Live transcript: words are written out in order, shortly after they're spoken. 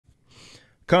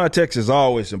Context is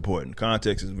always important.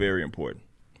 Context is very important.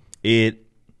 It's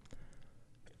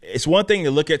one thing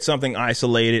to look at something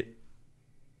isolated.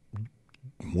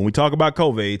 When we talk about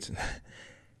COVID,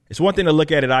 it's one thing to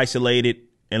look at it isolated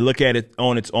and look at it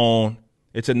on its own.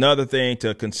 It's another thing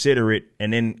to consider it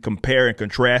and then compare and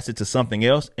contrast it to something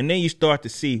else. And then you start to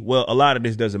see, well, a lot of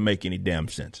this doesn't make any damn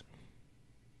sense.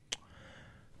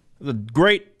 There's a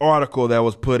great article that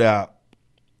was put out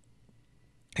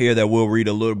here that we'll read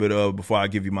a little bit of before I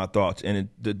give you my thoughts. And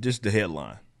just the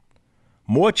headline.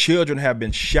 More children have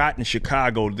been shot in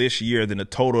Chicago this year than the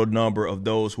total number of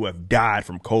those who have died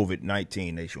from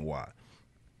COVID-19 nationwide.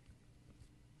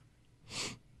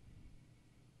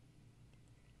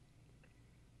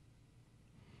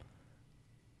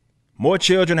 More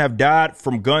children have died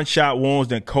from gunshot wounds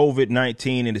than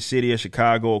COVID-19 in the city of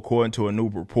Chicago, according to a new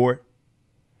report.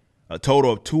 A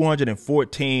total of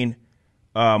 214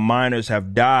 minors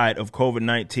have died of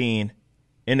COVID-19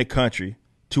 in the country.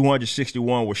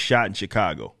 261 were shot in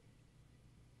Chicago.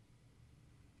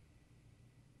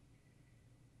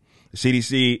 The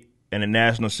CDC and the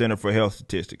National Center for Health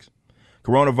Statistics.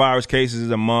 Coronavirus cases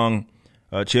among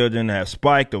children have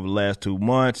spiked over the last 2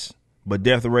 months, but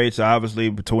death rates are obviously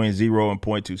between 0 and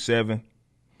 0.27.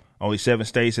 Only 7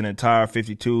 states in the entire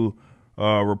 52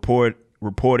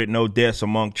 reported no deaths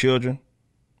among children.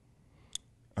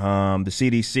 The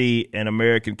CDC and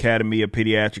American Academy of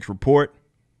Pediatrics report.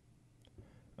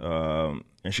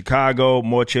 In Chicago,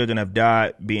 more children have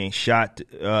died have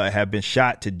been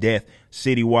shot to death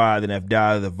citywide than have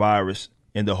died of the virus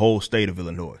in the whole state of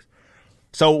Illinois.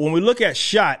 So when we look at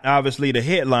shot, obviously the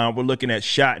headline, we're looking at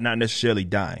shot, not necessarily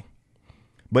dying.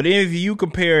 But if you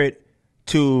compare it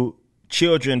to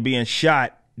children being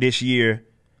shot this year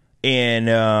and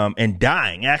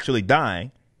dying, actually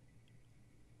dying,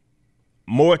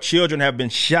 more children have been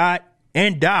shot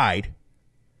and died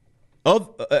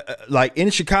of like in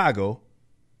Chicago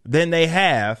than they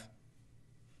have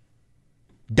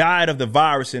died of the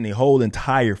virus in the whole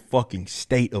entire fucking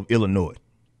state of Illinois.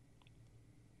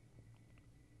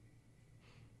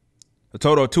 A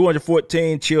total of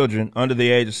 214 children under the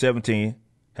age of 17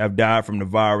 have died from the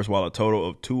virus, while a total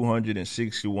of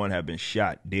 261 have been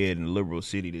shot dead in the liberal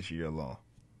city this year alone.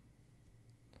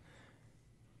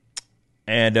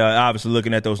 And obviously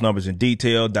looking at those numbers in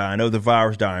detail, dying of the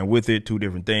virus, dying with it, 2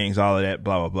 different things, all of that,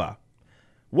 blah, blah, blah.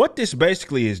 What this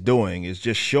basically is doing is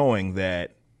just showing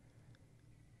that,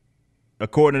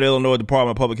 according to the Illinois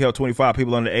Department of Public Health, 25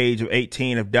 people under the age of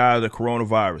 18 have died of the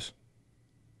coronavirus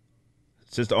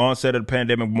since the onset of the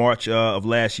pandemic, March of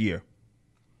last year.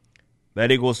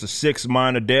 That equals to 6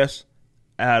 minor deaths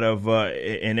out of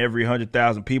in every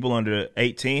 100,000 people under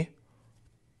 18.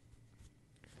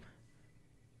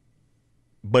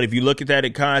 But if you look at that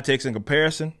in context and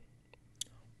comparison,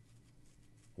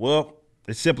 well,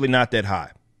 it's simply not that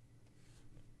high.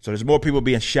 So there's more people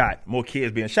being shot, more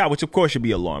kids being shot, which of course should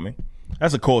be alarming.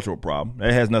 That's a cultural problem.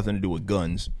 That has nothing to do with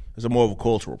guns. It's more of a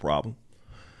cultural problem.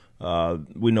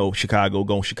 We know Chicago,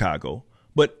 going Chicago.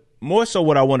 But more so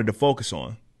what I wanted to focus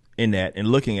on in that and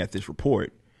looking at this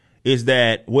report is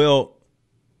that, well,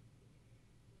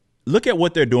 look at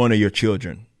what they're doing to your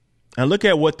children and look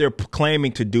at what they're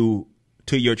claiming to do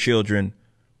to your children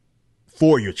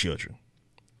for your children,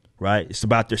 right? It's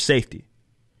about their safety.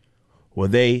 Well,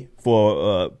 they,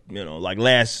 for, like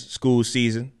last school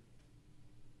season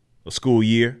or school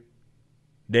year,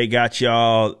 they got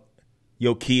your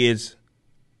kids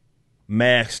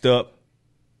masked up,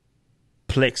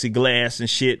 plexiglass and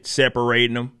shit,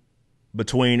 separating them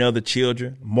between other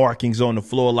children, markings on the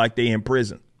floor like they in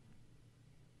prison.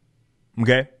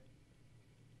 Okay?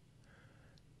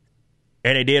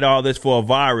 And they did all this for a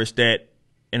virus that,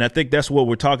 and I think that's what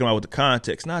we're talking about with the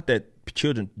context. Not that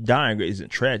children dying isn't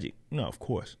tragic. No, of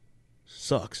course.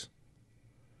 Sucks.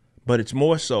 But it's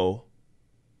more so,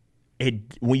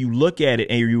 when you look at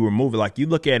it and you remove it, like you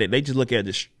look at it, they just look at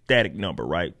the static number,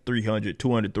 right? 300,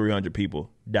 200, 300 people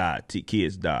died,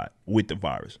 kids died with the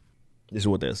virus. This is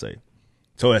what they'll say.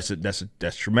 So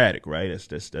that's traumatic, right? That's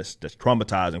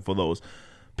traumatizing for those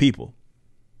people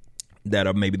that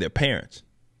are maybe their parents.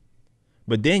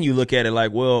 But then you look at it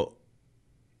like, well,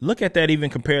 look at that even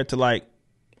compared to like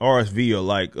RSV or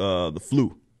like the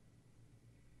flu.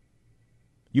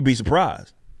 You'd be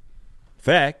surprised. In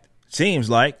fact, it seems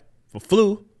like for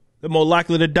flu, they're more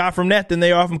likely to die from that than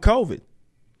they are from COVID.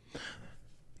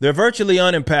 They're virtually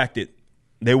unimpacted.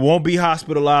 They won't be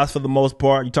hospitalized for the most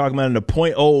part. You're talking about in the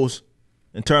 0.0s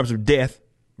in terms of death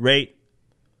rate.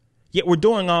 Yet we're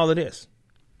doing all of this.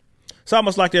 It's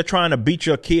almost like they're trying to beat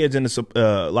your kids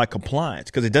into like compliance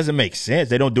because it doesn't make sense.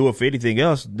 They don't do it for anything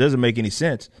else. It doesn't make any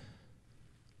sense.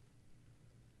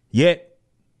 Yet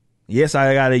Yes,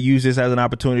 I got to use this as an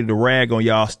opportunity to rag on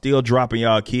y'all still dropping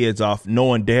y'all kids off,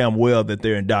 knowing damn well that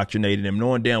they're indoctrinating them,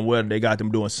 knowing damn well that they got them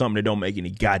doing something that don't make any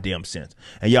goddamn sense.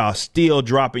 And y'all still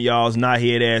dropping y'all's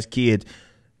knothead ass kids.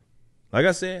 Like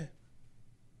I said,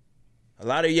 a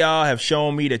lot of y'all have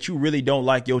shown me that you really don't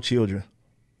like your children.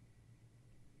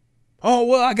 Oh,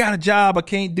 well, I got a job. I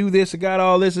can't do this. I got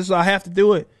all this. So I have to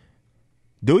do it.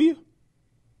 Do you?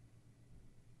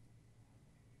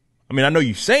 I mean, I know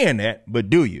you're saying that, but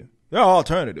do you? There are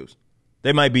alternatives.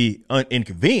 They might be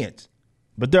inconvenient,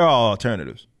 but there are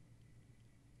alternatives.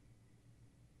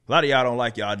 A lot of y'all don't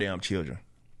like y'all damn children.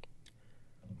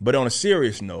 But on a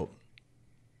serious note,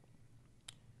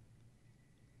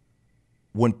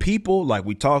 when people, like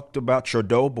we talked about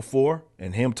Trudeau before,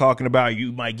 and him talking about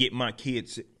you might get my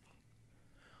kids sick,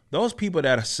 those people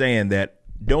that are saying that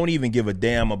don't even give a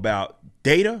damn about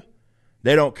data.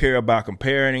 They don't care about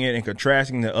comparing it and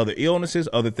contrasting the other illnesses,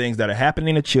 other things that are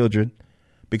happening to children,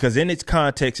 because in its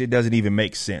context, it doesn't even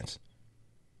make sense.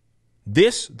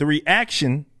 The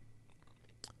reaction,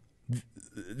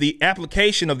 the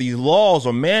application of these laws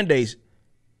or mandates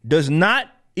does not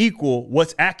equal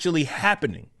what's actually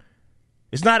happening.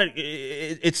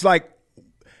 It's like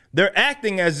they're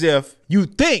acting as if you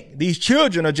think these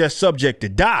children are just subject to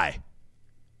die.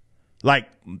 Like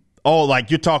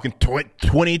you're talking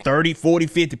 20, 30, 40,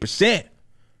 50%.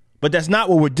 But that's not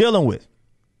what we're dealing with.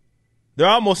 They're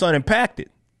almost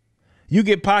unimpacted. You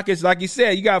get pockets, like you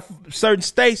said, you got certain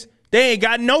states, they ain't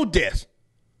got no deaths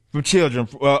from children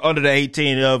under the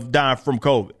 18 of dying from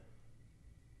COVID.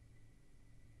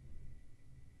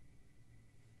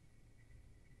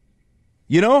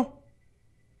 You know?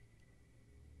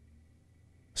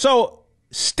 So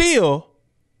still,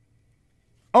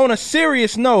 on a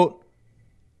serious note,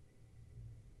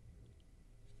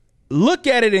 look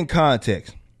at it in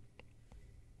context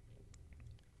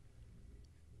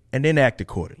and then act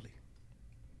accordingly.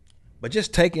 But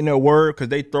just taking their word because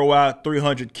they throw out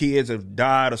 300 kids have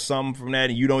died or something from that,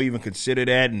 and you don't even consider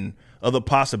that and other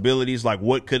possibilities like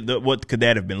what could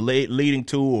that have been leading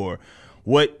to, or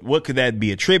what could that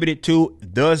be attributed to?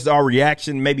 Does our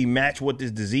reaction maybe match what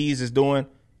this disease is doing?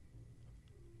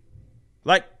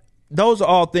 Like, those are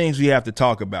all things we have to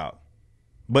talk about,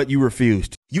 but you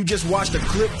refused. You just watched a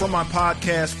clip from my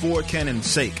podcast, For Canon's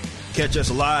Sake. Catch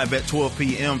us live at 12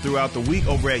 p.m. throughout the week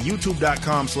over at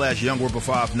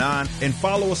youtube.com/YoungRipper59 and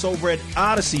follow us over at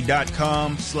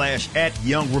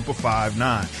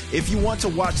odyssey.com/@YoungRipper59. If you want to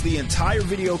watch the entire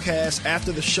video cast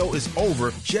after the show is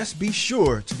over, just be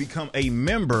sure to become a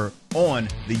member on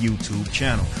the YouTube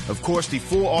channel. Of course, the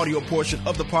full audio portion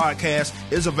of the podcast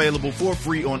is available for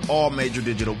free on all major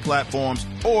digital platforms,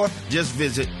 or just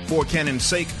visit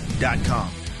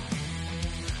forcanonsake.com.